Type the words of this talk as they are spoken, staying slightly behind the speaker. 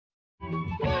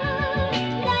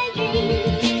thy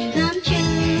dreams come true.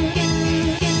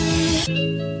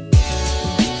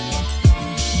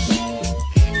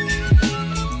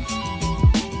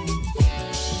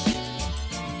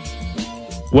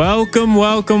 Welcome,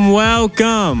 welcome,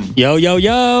 welcome Yo, yo,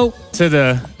 yo. to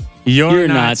the You're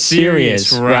Not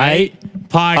Serious, right?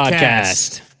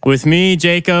 Podcast with me,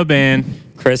 Jacob, and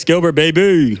Chris Gilbert,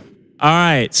 baby. all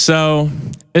right. So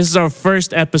this is our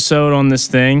first episode on this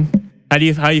thing. How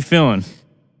you feeling?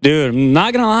 Dude, I'm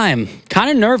not gonna lie, I'm kind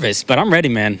of nervous, but I'm ready,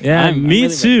 man. Yeah, I'm me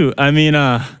really too. Ready. I mean,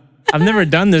 I've never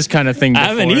done this kind of thing before. I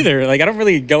haven't either. Like, I don't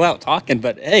really go out talking,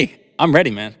 but hey, I'm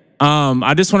ready, man.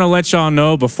 I just want to let y'all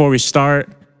know before we start,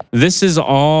 this is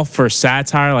all for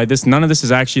satire. Like this, none of this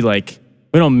is actually like,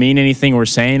 we don't mean anything we're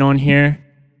saying on here.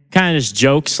 Kind of just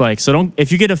jokes. Like, so don't,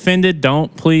 if you get offended,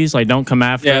 don't come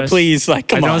after us. Yeah, please, like,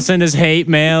 come on. Don't send us hate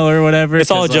mail or whatever. It's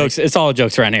all jokes. It's all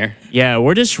jokes around here. Yeah,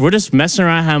 we're just messing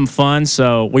around, having fun.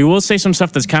 So we will say some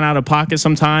stuff that's kind of out of pocket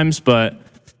sometimes, but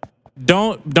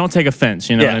don't take offense.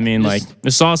 You know what I mean? Like,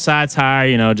 it's all satire.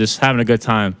 You know, just having a good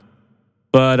time.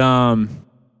 But all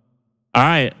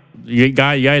right. You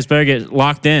guys better get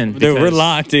locked in. Dude, we're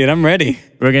locked, dude. I'm ready.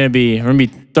 We're gonna be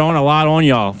throwing a lot on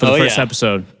y'all for the first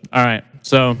episode. All right.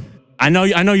 So I know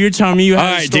you're telling me you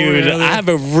have a story. All right, dude. earlier. I have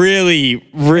a really,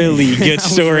 really good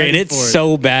story, and it's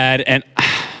so bad. And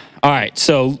all right,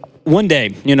 so one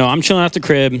day, you know, I'm chilling at the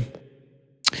crib.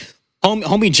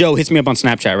 Homie Joe hits me up on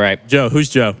Snapchat, right? Joe, who's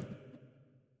Joe?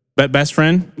 Best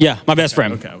friend? Yeah, my best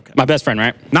friend. Okay. My best friend,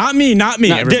 right? Not me.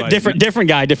 Different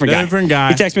guy. He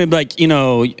texted me like, you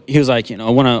know, he was like, you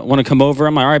know, wanna come over.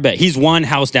 I'm like, all right, bet. He's one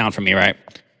house down from me, right?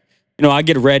 You know, I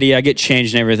get ready, I get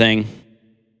changed and everything.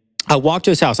 I walk to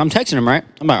his house. I'm texting him, right?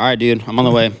 I'm like, all right, dude, I'm on the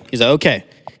way. He's like, okay.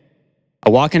 I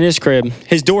walk into his crib.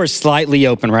 His door is slightly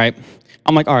open, right?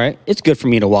 I'm like, all right, it's good for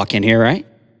me to walk in here, right?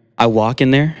 I walk in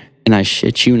there, and I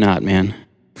shit you not, man.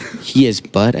 He is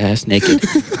butt-ass naked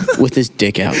with his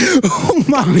dick out. Oh,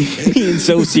 my. Being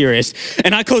so serious.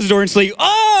 And I close the door and sleep.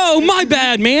 Oh, my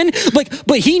bad, man. Like,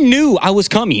 but he knew I was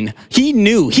coming. He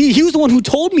knew. He was the one who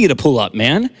told me to pull up,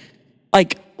 man.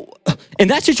 Like, in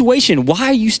that situation, why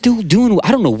are you still doing,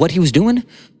 I don't know what he was doing,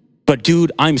 but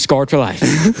dude, I'm scarred for life.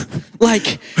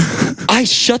 Like, I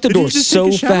shut the door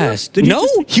so fast. No,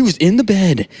 he was in the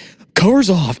bed,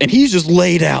 covers off, and he's just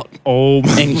laid out. Oh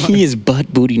my. And he is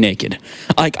butt booty naked.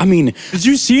 Like, I mean. Did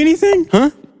you see anything?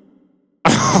 Huh?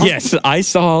 Yes, I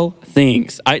saw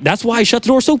things. That's why I shut the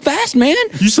door so fast, man.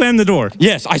 You slammed the door?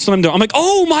 Yes, I slammed the door. I'm like,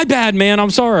 oh, my bad, man.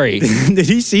 I'm sorry. Did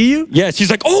he see you? Yes,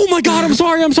 he's like, oh my God, I'm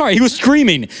sorry. He was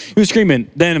screaming.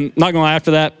 Then, I'm not gonna lie,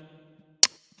 after that,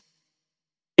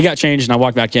 he got changed and I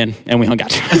walked back in and we hung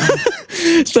out.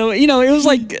 So, you know, it was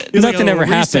like nothing ever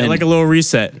happened. Like a little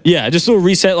reset. Yeah, just a little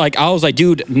reset. Like, I was like,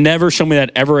 dude, never show me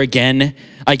that ever again.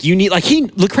 Like, you need, like,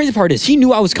 the crazy part is he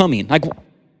knew I was coming. Like,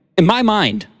 in my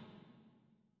mind,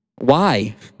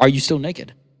 why are you still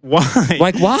naked? Why?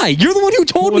 Like, why? You're the one who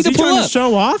told me to pull up. To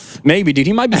show off? Maybe, dude.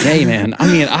 He might be gay, man.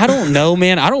 I mean, I don't know,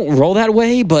 man. I don't roll that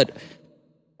way, but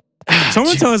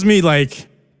someone tells me like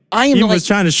he was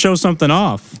trying to show something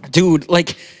off. Dude,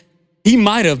 like, he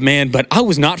might have, man, but I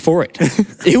was not for it.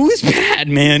 It was bad,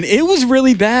 man. It was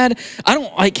really bad. I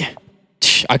don't like.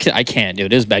 I can't,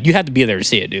 dude. It was bad. You had to be there to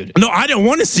see it, dude. No, I didn't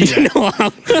want to see it.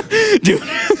 Dude,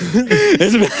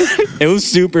 it was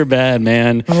super bad,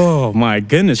 man. Oh my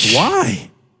goodness,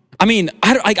 why? I mean,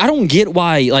 I don't get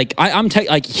why. Like,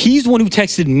 like, he's the one who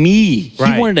texted me. He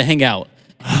wanted to hang out.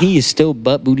 He is still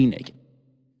butt booty naked.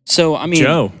 So I mean,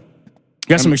 Joe, you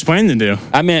got some explaining to do.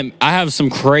 I mean, I have some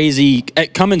crazy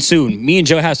coming soon. Me and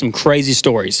Joe have some crazy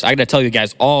stories. I got to tell you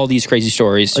guys all these crazy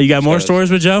stories. Oh, you got more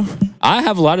stories with Joe? I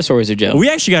have a lot of stories with Joe. We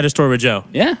actually got a story with Joe.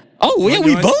 Yeah. Oh, yeah,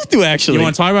 we both do actually. You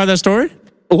want to talk about that story?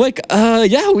 Like,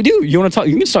 yeah, we do. You want to talk?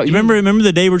 You can start. You remember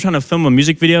the day we were trying to film a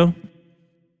music video?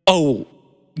 Oh,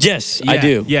 yes, yeah, I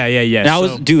do. Yeah. And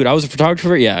I was a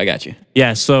photographer. Yeah, I got you.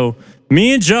 Yeah. So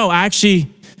me and Joe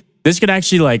actually. This could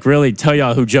actually like really tell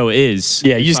y'all who Joe is.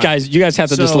 Yeah, you guys have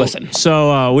to just listen.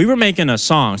 So we were making a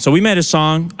song. So we made a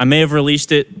song. I may have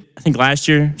released it, I think last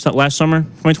summer,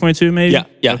 2022 maybe?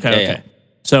 Yeah. Okay.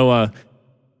 So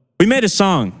we made a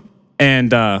song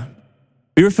and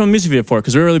we were filming a music video for it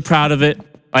because we were really proud of it.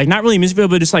 Like not really a music video,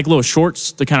 but just like little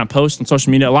shorts to kind of post on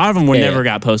social media. A lot of them never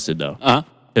got posted though.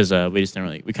 Because we just didn't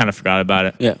really, we kind of forgot about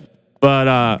it. Yeah.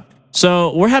 But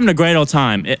so we're having a great old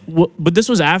time. But this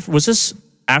was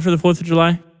after the 4th of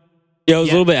July? Yeah, it was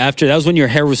a little bit after. That was when your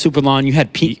hair was super long. You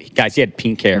had pink, guys, you had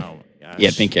pink hair. Oh my gosh. You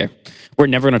had pink hair. We're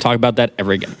never going to talk about that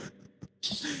ever again.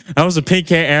 That was a pink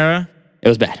hair era. It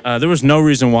was bad. There was no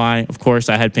reason why, of course,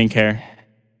 I had pink hair.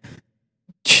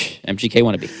 MGK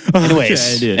wannabe.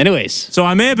 Anyways, anyways. So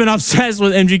I may have been obsessed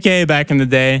with MGK back in the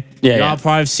day. Yeah, y'all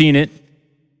probably have seen it.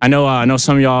 I know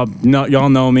some of y'all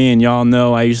know me, and y'all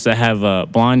know I used to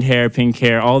have blonde hair, pink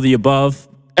hair, all the above.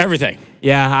 Everything.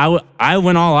 Yeah, I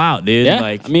went all out, dude. Yeah,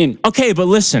 like, I mean, okay, but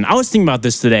listen, I was thinking about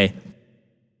this today.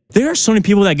 There are so many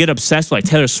people that get obsessed with like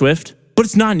Taylor Swift, but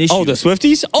it's not an issue. Oh, the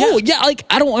Swifties? Oh, yeah, like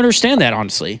I don't understand that,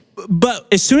 honestly. But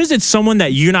as soon as it's someone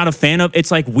that you're not a fan of,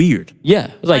 it's like weird.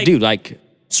 Yeah, like dude, like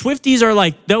Swifties are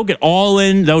like, they'll get all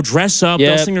in, they'll dress up,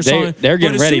 they'll sing their song. They're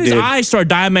getting ready, dude. As soon as I start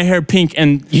dyeing my hair pink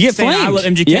and you get flamed. I love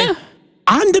MGK, yeah.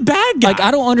 I'm the bad guy. Like,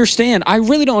 I don't understand. I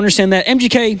really don't understand that.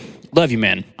 MGK, love you,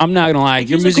 man. I'm not gonna lie.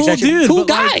 Your music's music's cool actually dude, cool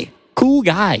guy. like, cool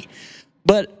guy.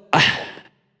 But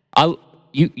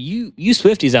you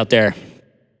Swifties out there.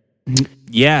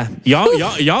 Yeah,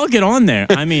 y'all get on there.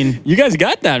 I mean, you guys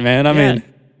got that, man. I mean,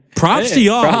 props to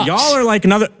y'all. Props. Y'all are like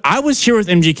another. I was here with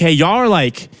MGK. Y'all are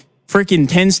like freaking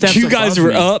 10 steps. You guys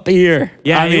were up here.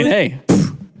 Yeah, I mean, hey,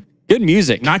 good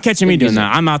music. Not catching me doing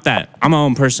that. I'm out that. I'm my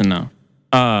own person now.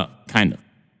 Kind of.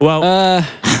 Well,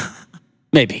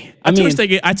 maybe. I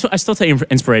still take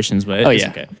inspirations, but it's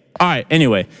okay. All right.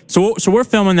 Anyway, so we're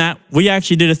filming that. We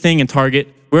actually did a thing in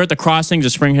Target. We're at the crossings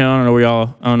of Spring Hill. I don't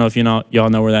know if y'all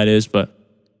know where that is, but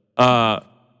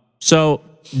so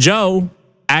Joe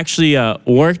actually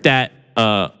worked at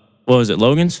what was it,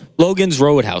 Logan's? Logan's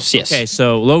Roadhouse. Yes. Okay,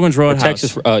 so Logan's Roadhouse,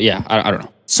 Texas. Yeah, I don't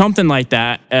know. Something like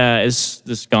that. Is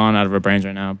just gone out of our brains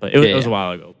right now, but it was a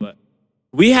while ago. But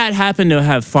we happened to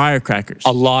have firecrackers.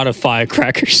 A lot of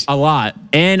firecrackers. A lot.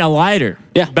 And a lighter.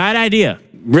 Yeah. Bad idea.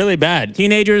 Really bad.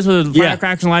 Teenagers with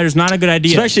firecrackers and lighters, not a good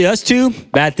idea. Especially us two,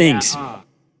 bad things.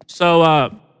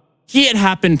 So he had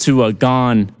happened to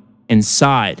gone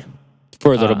inside.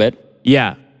 For a little bit.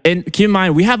 Yeah. And keep in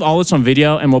mind, we have all this on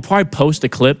video, and we'll probably post a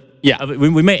clip. Yeah. We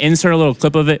may insert a little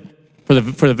clip of it for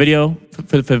the video,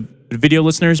 for the video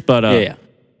listeners. But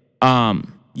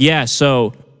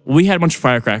so we had a bunch of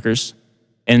firecrackers.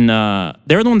 And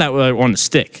they were the one that were on the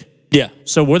stick. Yeah.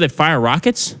 So were they fire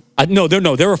rockets? No,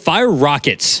 they were fire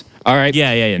rockets. All right.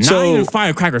 Yeah. Not even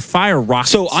firecrackers, fire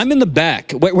rockets. So I'm in the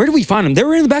back. Where do we find them? They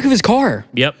were in the back of his car.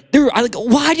 Yep. They were like,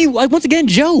 why do you, like, once again,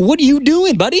 Joe, what are you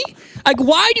doing, buddy? Like,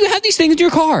 why do you have these things in your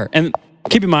car? And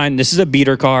keep in mind, this is a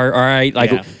beater car, all right?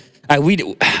 Like, we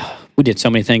did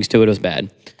so many things to it. It was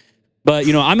bad. But,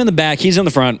 I'm in the back. He's in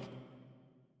the front.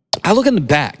 I look in the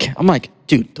back. I'm like,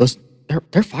 dude,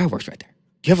 they're fireworks right there.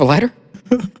 Do you have a lighter?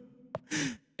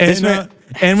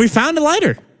 and we found a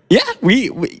lighter. Yeah, we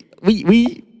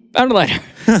found a lighter.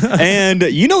 And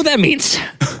you know what that means.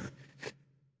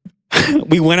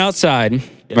 We went outside,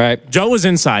 right? Joe was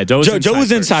inside. Joe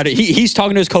was inside. He's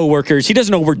talking to his coworkers. He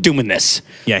doesn't know we're doing this.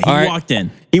 Yeah, he walked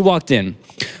in. He walked in.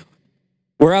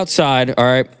 We're outside, all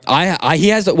right? He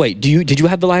has the, wait, did you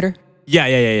have the lighter?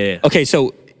 Yeah. Okay,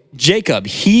 so Jacob,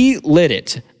 he lit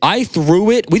it. I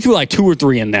threw it. We threw like 2 or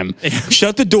 3 in them.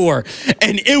 Shut the door,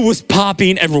 and it was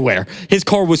popping everywhere. His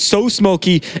car was so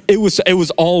smoky. It was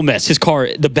all a mess. His car,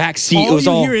 the back seat, it was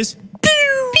all. All you hear is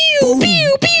pew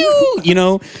pew pew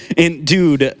pew. And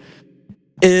dude,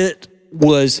 it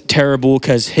was terrible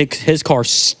because his car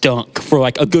stunk for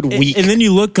like a good week. And then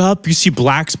you look up, you see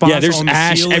black spots. Yeah, there's on the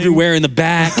ash ceiling. everywhere in the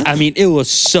back. I mean, it was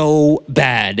so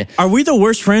bad. Are we the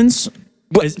worst friends?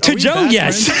 To Joe,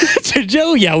 yes. To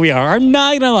Joe, yeah, we are. I'm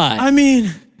not gonna lie. I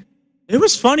mean, it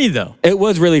was funny though. It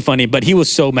was really funny, but he was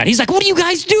so mad. He's like, "What are you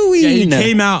guys doing?" Yeah, he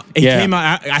came out.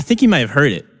 I think he might have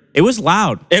heard it. It was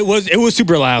loud. It was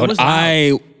super loud.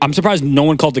 I'm surprised no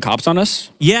one called the cops on us.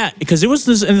 Yeah, because it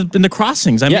was in the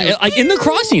crossings. I mean, like in the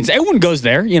crossings, everyone goes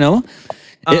there.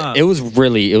 It was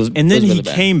really. And then he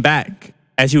came back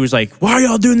as he was like, "Why are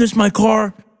y'all doing this in my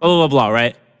car?" Blah blah blah.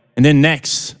 Right, and then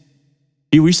next.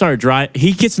 We started driving.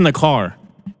 He gets in the car,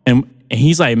 and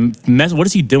he's like, what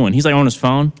is he doing? He's like on his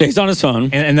phone. Yeah, he's on his phone.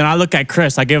 And then I look at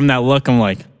Chris. I give him that look. I'm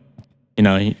like,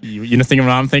 you thinking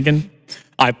what I'm thinking?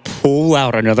 I pull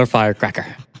out another firecracker.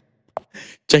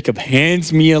 Jacob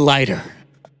hands me a lighter.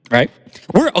 Right?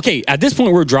 At this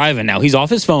point, we're driving now. He's off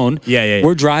his phone. Yeah.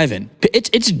 We're driving.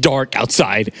 It's dark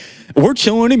outside. We're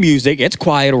chilling to music. It's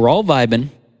quiet. We're all vibing.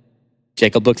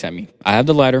 Jacob looks at me. I have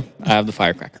the lighter. I have the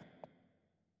firecracker.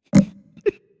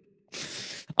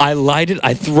 I light it.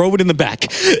 I throw it in the back.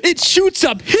 It shoots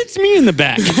up, hits me in the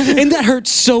back, and that hurt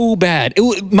so bad.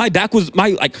 My back was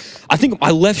I think my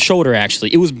left shoulder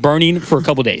actually. It was burning for a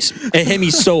couple days. It hit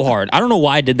me so hard. I don't know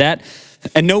why I did that.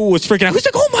 And Noah was freaking out. He's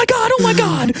like, "Oh my god!"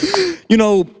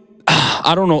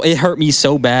 I don't know. It hurt me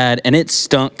so bad, and it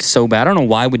stunk so bad. I don't know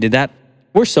why we did that.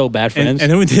 We're so bad friends. And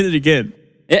then we did it again.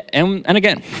 Yeah, and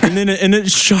again. And then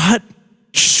it shot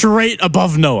straight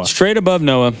above Noah. Straight above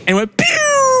Noah. And went pew.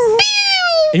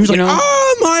 And he was like,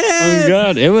 oh, my head. Oh,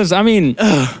 God. It was, I mean,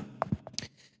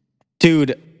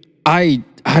 dude, I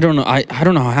don't know. I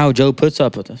don't know how Joe puts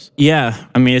up with this. Yeah.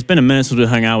 I mean, it's been a minute since we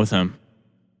hung out with him.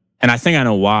 And I think I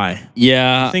know why.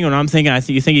 Yeah. I think what I'm thinking,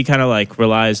 you think he kind of like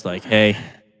realized, like, hey,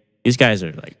 these guys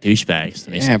are like douchebags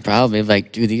to me. Yeah, probably.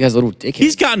 Like, dude, you guys little dickheads.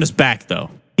 He's gotten us back, though.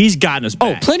 He's gotten us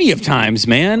back. Oh, plenty of times,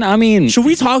 man. I mean, should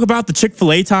we talk about the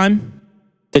Chick-fil-A time?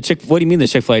 What do you mean the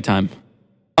Chick-fil-A time?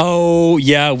 Oh,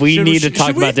 yeah, we need to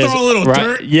talk about this. Should we throw a little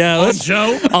dirt on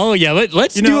Joe? Oh, yeah,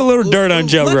 let's do a little dirt on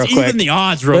Joe real quick. Let's even the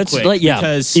odds real quick. Yeah,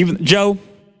 because even Joe,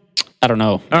 I don't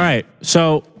know. All right,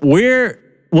 so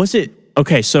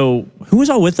okay, so who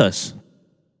was all with us?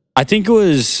 I think it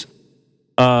was...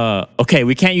 okay,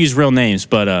 we can't use real names,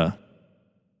 but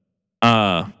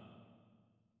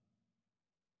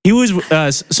he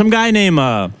was some guy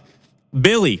named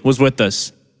Billy was with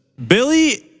us.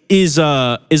 Billy is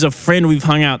a friend we've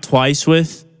hung out twice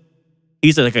with.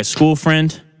 He's like a school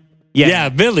friend. Yeah,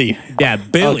 Billy. Yeah,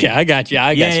 Billy. Okay, I got you.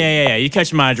 Yeah. You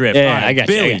catch my drift. Yeah, right, I got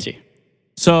Billy. you.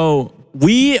 So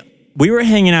we were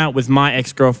hanging out with my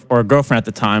girlfriend at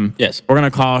the time. Yes. We're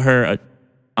gonna call her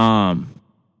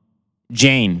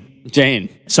Jane. Jane.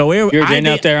 So you're Jane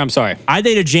out there. I'm sorry. I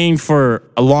dated Jane for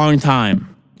a long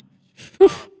time.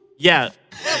 Yeah,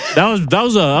 that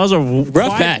was a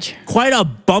rough patch. Quite a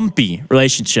bumpy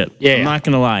relationship. Yeah, I'm not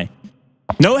gonna lie.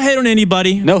 No hate on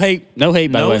anybody. No hate. By the way.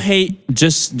 No hate.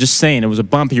 Just saying, it was a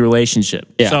bumpy relationship.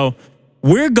 Yeah. So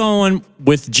we're going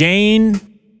with Jane,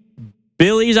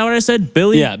 Billy. Is that what I said?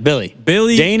 Billy. Yeah, Billy.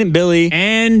 Billy. Jane and Billy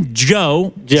and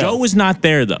Joe. Joe was not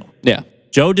there though. Yeah.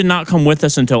 Joe did not come with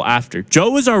us until after.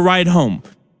 Joe was our ride home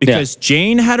because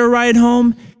Jane had a ride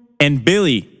home and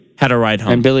Billy had a ride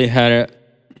home. And Billy had a...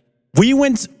 We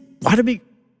went... Why do we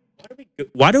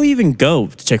even go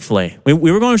to Chick-fil-A? We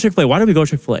were going to Chick-fil-A. Why did we go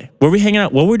to Chick-fil-A? Were we hanging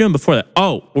out? What were we doing before that?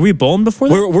 Oh, were we bowling before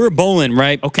that? We were bowling,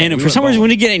 right? Okay. And for some reason, we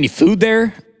didn't get any food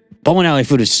there. Bowling alley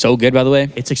food is so good, by the way.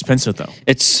 It's expensive, though.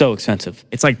 It's so expensive.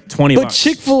 It's like $20. But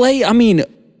Chick-fil-A, I mean...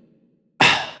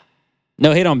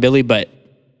 No hate on Billy, but...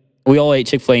 We all ate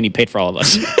Chick-fil-A and he paid for all of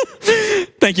us.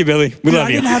 Thank you, Billy. We love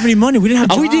you. I didn't have any money. We didn't have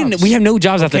jobs. We didn't. We have no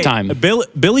jobs at the time.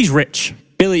 Billy's rich.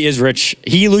 Billy is rich.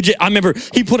 He legit, I remember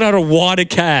he put out a wad of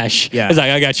cash. Yeah. He's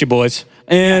like, I got you, boys.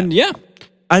 And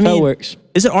I mean, it works.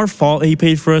 Is it our fault that he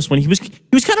paid for us when he was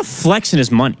kind of flexing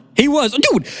his money? He was.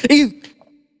 Dude,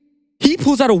 he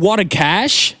pulls out a wad of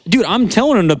cash. Dude, I'm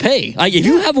telling him to pay. Like, if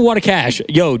you have a wad of cash,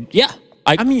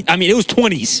 I mean, it was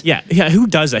 20s. Yeah. Who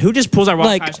does that? Who just pulls out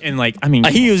raw cash and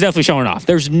he was definitely showing off.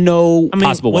 There's no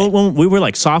possible way. When we were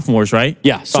like sophomores, right?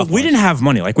 Yeah. So we didn't have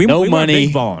money. Like we no we money. Weren't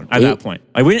big balling at that point.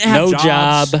 Like we didn't have no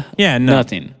jobs. job. Yeah.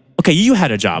 Nothing. Okay, you had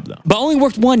a job though, but only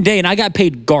worked one day, and I got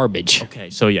paid garbage.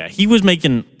 Okay, so yeah, he was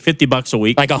making $50 a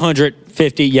week, like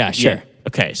 150. Yeah, sure. Yeah.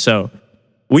 Okay, so.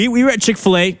 We were at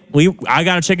Chick-fil-A. I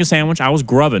got a chicken sandwich. I was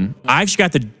grubbing. I actually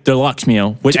got the deluxe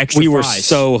meal with extra fries. We were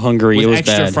so hungry. With it was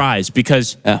extra bad. fries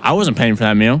because I wasn't paying for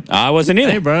that meal. I wasn't either.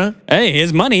 Hey, bro. Hey,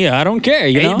 his money. I don't care.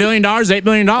 $8 billion, $8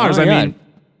 billion.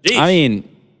 I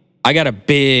mean, I got a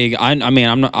big.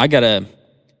 I got a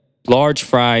large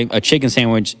fry, a chicken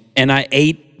sandwich, and I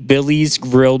ate Billy's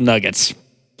grilled nuggets.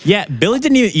 Yeah, Billy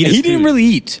didn't even eat. He didn't really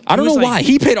eat. I don't know why.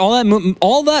 He paid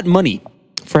all that money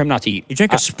for him not to eat. He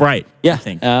drank a Sprite. Yeah, I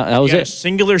think that was it. A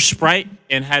singular Sprite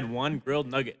and had one grilled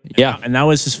nugget. And that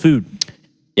was his food.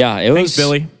 Yeah, it Thanks,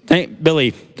 was. Billy.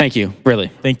 Billy, thank you.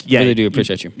 Really, really do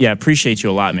appreciate you. Yeah, appreciate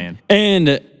you a lot, man.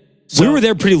 And we were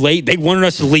there pretty late. They wanted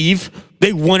us to leave.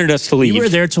 We were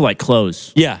there to like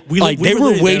close. Yeah, they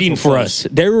were waiting for us.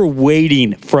 They were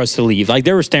waiting for us to leave. Like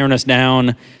they were staring us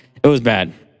down. It was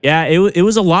bad. Yeah, it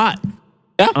was a lot.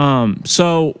 Yeah.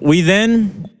 So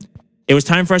it was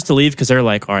time for us to leave because they're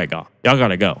like, all right, y'all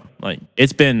gotta go. Like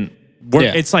it's been.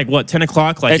 It's like what, 10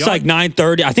 o'clock? Like it's like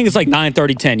 9:30. I think it's like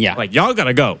 9:30, 10. Yeah. Like y'all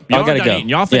gotta go. Y'all gotta go.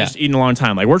 Y'all finished eating a long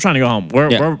time. Like we're trying to go home.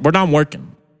 We're done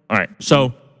working. All right.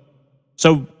 So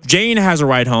Jane has a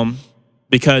ride home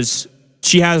because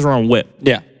she has her own whip.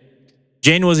 Yeah.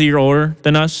 Jane was a year older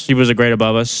than us. She was a grade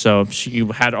above us, so she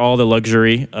had all the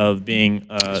luxury of being.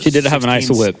 She did have a nice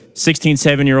whip. 16,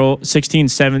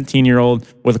 17-year-old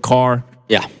with a car.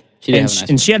 Yeah.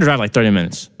 And she had to drive like 30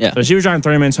 minutes. Yeah. So she was driving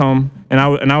 30 minutes home, and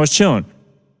I was chilling.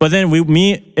 But then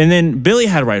then Billy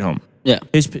had a ride home. Yeah.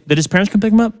 Did his parents come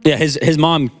pick him up? Yeah, his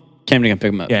mom came to come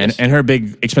pick him up. Yeah, yes. and her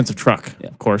big expensive truck,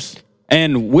 of course.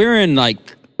 And we're in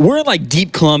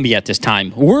deep Columbia at this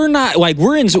time. We're not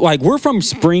we're from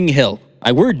Spring Hill.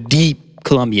 Like we're deep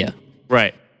Columbia.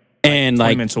 Right. And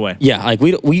 20 minutes away. Yeah, like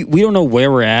we don't know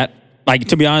where we're at. Like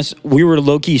to be honest, we were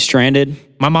low-key stranded.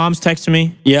 My mom's texting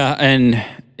me. Yeah, and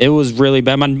it was really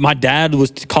bad. My dad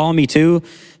was calling me too.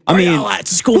 I mean,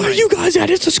 it's a school night. Where are you guys at?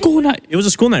 It's a school night. It was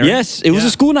a school night, right? Yes, it was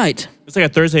a school night. It's like a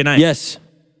Thursday night. Yes.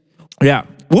 Yeah.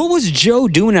 What was Joe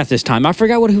doing at this time? I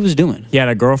forgot what he was doing. He had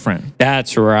a girlfriend.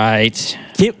 That's right.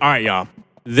 All right, y'all.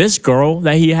 This girl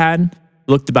that he had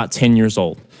looked about 10 years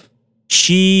old.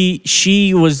 She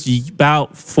was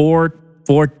about 4'12",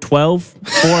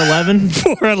 4'11".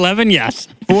 4'11", yes.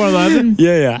 4'11".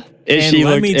 Yeah. And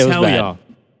let me tell y'all,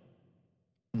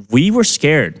 we were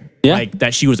scared. Yeah. Like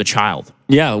that she was a child.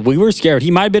 Yeah, we were scared. He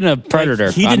might have been a predator.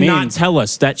 Like, he did not tell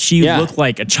us that she looked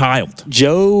like a child.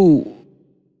 Joe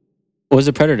was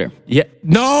a predator. Yeah.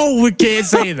 No, we can't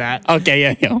say that.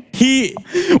 Okay, yeah.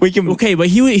 Okay, but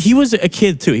he was a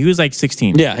kid too. He was like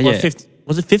 16. Yeah. 15.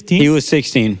 Was it 15? He was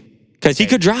 16 because he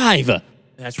could drive.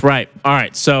 That's right. All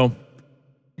right. So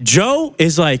Joe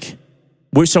is like,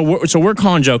 we're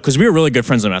calling Joe because we were really good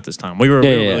friends with him at this time. We were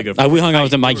really good friends. We hung out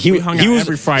with him. Like he was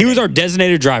every Friday. He was our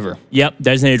designated driver. Yep,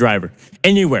 designated driver.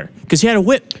 Anywhere because he had a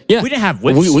whip. Yeah, we didn't have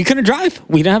whips. We couldn't drive.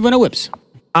 We didn't have no whips.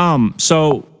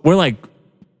 So we're like,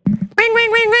 ring,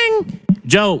 ring, ring, ring.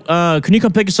 Joe, can you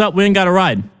come pick us up? We ain't got a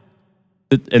ride.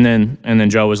 And then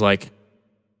Joe was like,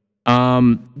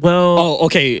 well. Oh,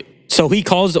 okay. So we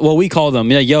called them.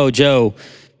 Yeah, yo, Joe,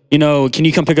 can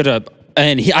you come pick it up?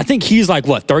 And I think he's like,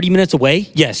 what, 30 minutes away?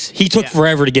 Yes. He took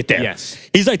forever to get there. Yes.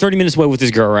 He's like 30 minutes away with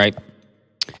his girl, right?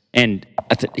 And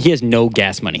he has no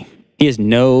gas money. He has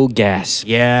no gas.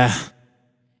 Yeah.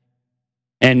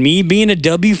 And me being a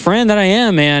W friend that I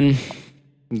am, man,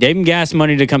 gave him gas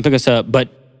money to come pick us up. But,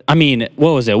 I mean,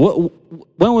 what was it? When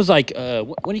was like, when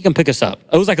did he come pick us up?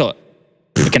 It was like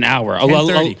an hour.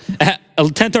 10:30.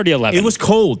 10:30, 11. It was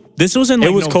cold. This was in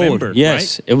like November. Cold.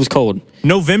 Yes, right? It was cold.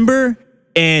 November.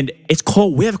 And it's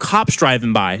cold. We have cops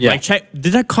driving by. Yeah. Like,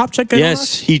 did that cop check it?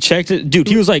 Yes, he checked it. Dude,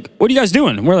 he was like, what are you guys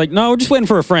doing? And we're like, no, we're just waiting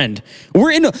for a friend. You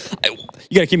got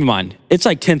to keep in mind, it's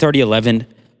like 10:30, 11.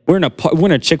 We're in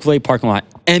a Chick-fil-A parking lot,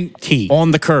 empty.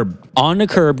 On the curb. On the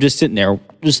curb, just sitting there,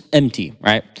 just empty,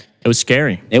 right? It was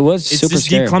scary. It was super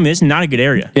scary. It's not a good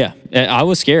area. Yeah, I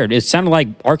was scared. It sounded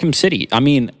like Arkham City. I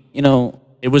mean,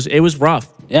 It was rough.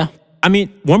 Yeah. I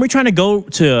mean, weren't we trying to go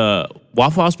to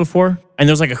Waffle House before? And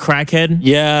there was like a crackhead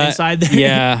inside there.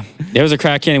 Yeah. There was a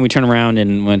crackhead and we turned around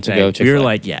and went to go check. We were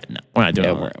like, no, we're not doing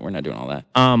all that. We're not doing all that.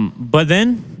 But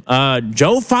then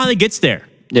Joe finally gets there.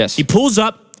 Yes. He pulls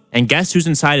up and guess who's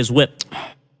inside his whip?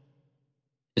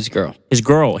 His girl.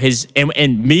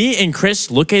 And me and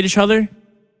Chris look at each other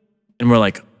and we're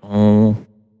like, oh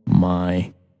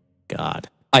my God.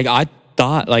 Like I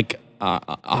thought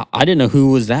I didn't know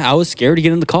who was that. I was scared to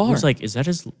get in the car. I was like, is that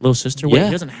his little sister? Wait,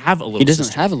 he doesn't have a little sister. He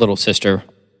doesn't have a little sister.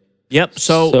 Yep.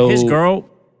 So his girl,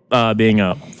 being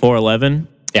a 4'11",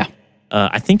 yeah.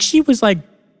 I think she was like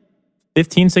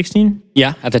 15, 16.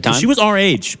 Yeah, at the time. So she was our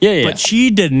age. Yeah. But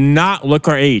she did not look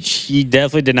our age. She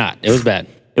definitely did not. It was bad.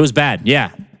 It was bad,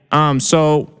 yeah.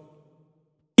 So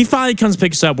he finally comes to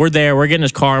pick us up. We're there. We're getting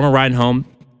his car and we're riding home.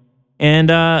 And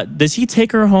does he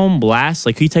take her home last?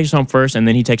 Like he takes us home first, and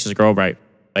then he takes his girl back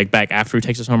after he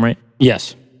takes us home, right?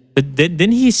 Yes.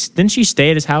 Didn't she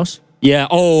stay at his house? Yeah.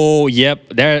 Oh, yep.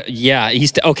 There. Yeah.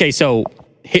 Okay. So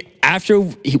after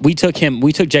we took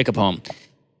Jacob home,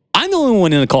 I'm the only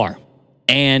one in the car,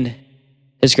 and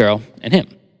his girl and him.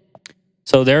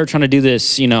 So they're trying to do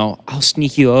this, I'll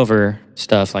sneak you over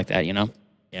stuff like that,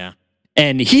 Yeah.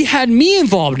 And he had me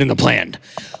involved in the plan.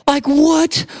 Like,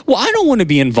 what? Well, I don't want to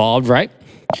be involved, right?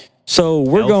 So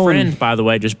we're going. Friend, by the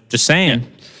way, just saying. Yeah.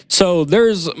 So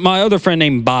there's my other friend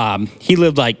named Bob. He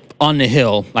lived like on the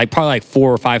hill, like probably like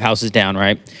 4 or 5 houses down,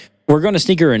 right? We're going to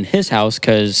sneak her in his house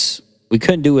because we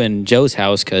couldn't do it in Joe's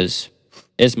house because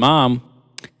his mom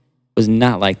was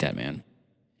not like that, man.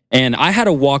 And I had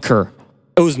to walk her.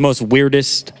 It was the most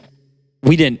weirdest.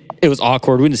 It was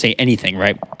awkward. We didn't say anything,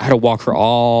 right? I had to walk her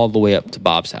all the way up to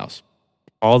Bob's house.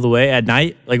 All the way at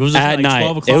night? Like, was it at like night?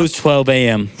 12 o'clock? It was 12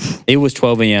 a.m. It was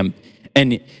 12 a.m.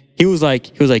 And he was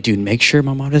like, dude, make sure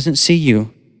my mom doesn't see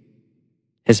you.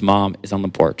 His mom is on the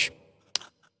porch.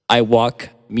 I walk,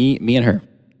 me and her,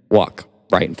 walk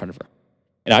right in front of her.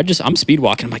 And I'm speed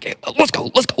walking. I'm like, hey, let's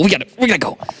go. We gotta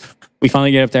go. We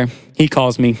finally get up there. He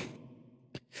calls me.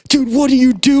 Dude, what are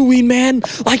you doing, man?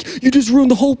 Like, you just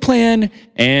ruined the whole plan.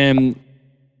 And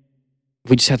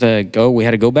we just had to go. We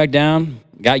had to go back down.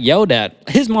 Got yelled at.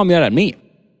 His mom yelled at me.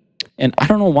 And I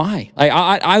don't know why. Like,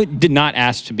 I did not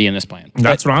ask to be in this plan.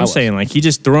 That's what I'm saying. Like, he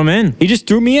just threw him in. He just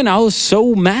threw me in. I was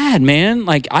so mad, man.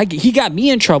 Like, he got me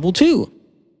in trouble, too.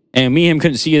 And me and him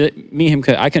couldn't see it.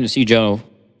 I couldn't see Joe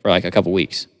for like a couple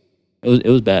weeks. It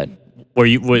was bad.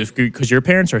 Because your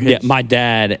parents or his? Yeah, my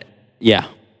dad. Yeah.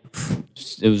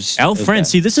 It was friend.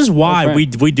 See, this is why we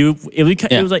do.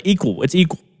 It was like equal. It's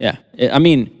equal. Yeah. I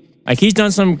mean, Like he's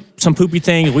done some poopy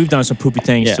things. We've done some poopy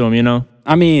things to him. You know.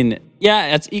 I mean, yeah,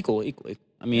 that's equally.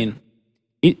 I mean,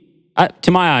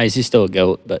 to my eyes, he's still a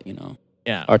GOAT, but you know,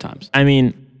 our times. I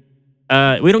mean,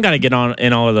 we don't got to get on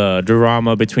in all of the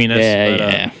drama between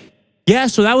us. Yeah.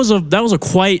 So that was a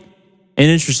quite an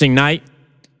interesting night.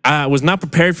 I was not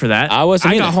prepared for that.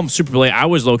 I got home super late. I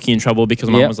was low key in trouble because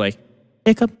mom was like,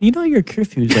 "Jacob, you know your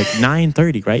curfew is like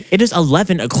 9:30, right? It is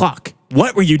 11 o'clock.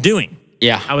 What were you doing?"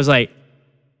 Yeah. I was like,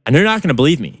 and they're not going to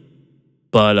believe me,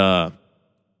 but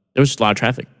there was just a lot of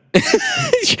traffic.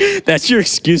 That's your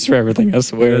excuse for everything. I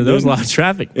swear. There was a lot of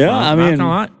traffic. Yeah, I mean,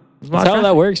 that's how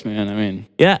that works, man. I mean,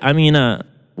 yeah, I mean,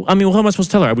 what am I supposed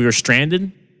to tell her? We were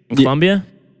stranded in Colombia.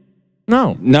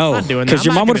 No, I'm not doing that. Because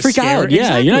your mom would freak out.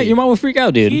 Yeah, exactly. Your mom would freak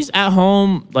out, dude. She's at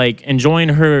home, like enjoying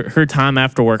her time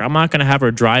after work. I'm not gonna have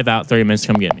her drive out 30 minutes to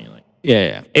come get me. Like,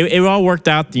 it all worked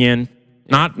out at the end.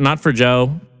 Not for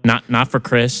Joe, not for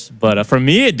Chris, but for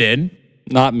me it did.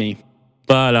 Not me.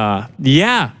 But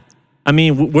yeah, I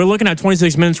mean, we're looking at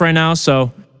 26 minutes right now,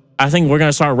 so I think we're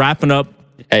gonna start wrapping up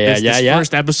this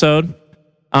first episode.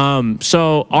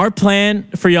 So our plan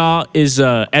for y'all is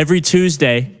every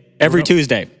Tuesday. Every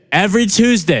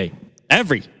Tuesday.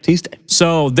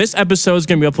 So this episode is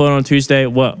gonna be uploaded on Tuesday.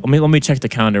 What? Let me check the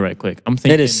calendar right quick. I'm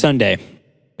thinking it is Sunday.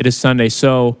 It is Sunday.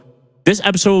 So this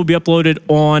episode will be uploaded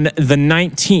on the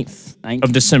 19th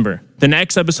of December. The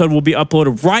next episode will be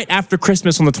uploaded right after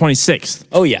Christmas on the 26th.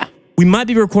 Oh yeah. We might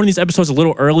be recording these episodes a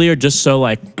little earlier, just so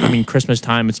Christmas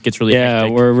time it gets really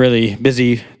hectic. We're really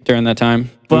busy during that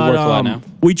time. But we work a lot now.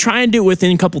 We try and do it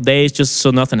within a couple days, just so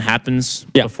nothing happens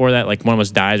before that, like one of us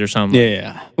dies or something.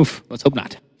 Yeah. Oof. Let's hope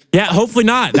not. Yeah, hopefully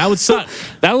not. That would suck.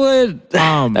 That would.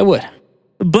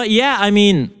 But yeah, I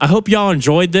mean, I hope y'all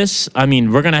enjoyed this. I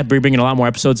mean, we're gonna be bringing a lot more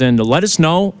episodes in. Let us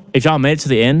know if y'all made it to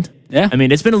the end. Yeah. I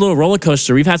mean, it's been a little roller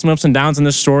coaster. We've had some ups and downs in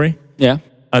this story. Yeah.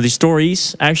 These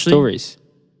stories, actually. Stories.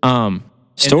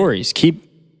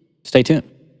 Stay tuned.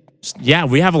 Yeah,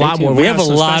 we have a lot more. We have a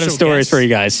lot of stories for you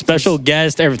guys. Special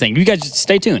guests, everything. You guys just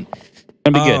stay tuned. It's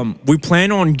gonna be good. We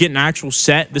plan on getting an actual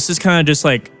set. This is kind of just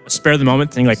like a spare of the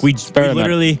moment thing. Like we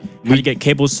literally had to get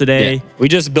cables today. Yeah. We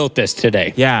just built this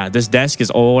today. Yeah, this desk is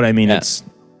old. I mean, it's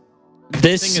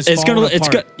gonna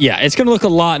look a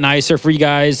lot nicer for you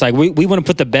guys. Like we want to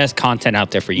put the best content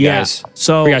out there for you guys.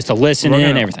 So for you guys to listen in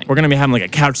and everything. We're gonna be having like a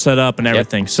couch set up and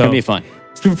everything. So it's gonna be fun.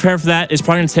 Let's be prepared for that. It's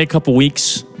probably gonna take a couple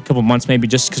weeks, a couple months maybe,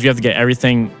 just because we have to get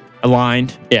everything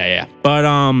aligned. Yeah. But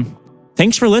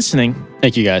thanks for listening.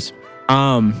 Thank you guys.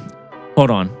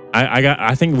 Hold on.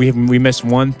 I think we missed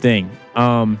one thing.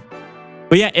 But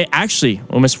yeah,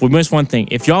 we missed one thing.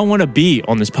 If y'all want to be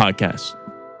on this podcast,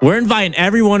 we're inviting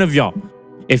every one of y'all.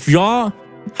 If y'all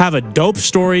have a dope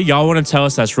story y'all want to tell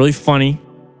us that's really funny,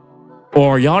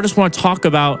 or y'all just want to talk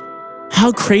about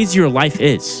how crazy your life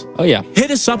is. Oh yeah.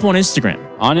 Hit us up on Instagram.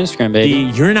 On Instagram, baby.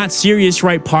 The You're Not Serious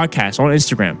Right podcast on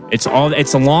Instagram. It's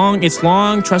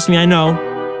long. Trust me, I know.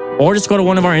 Or just go to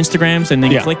one of our Instagrams and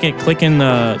then click in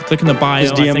the bio.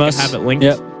 Just DM us. I have it linked.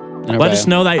 Yep. Let us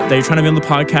know that you're trying to be on the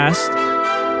podcast.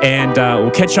 And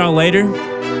we'll catch y'all later.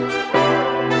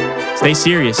 Stay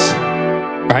serious.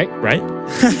 Right? Right?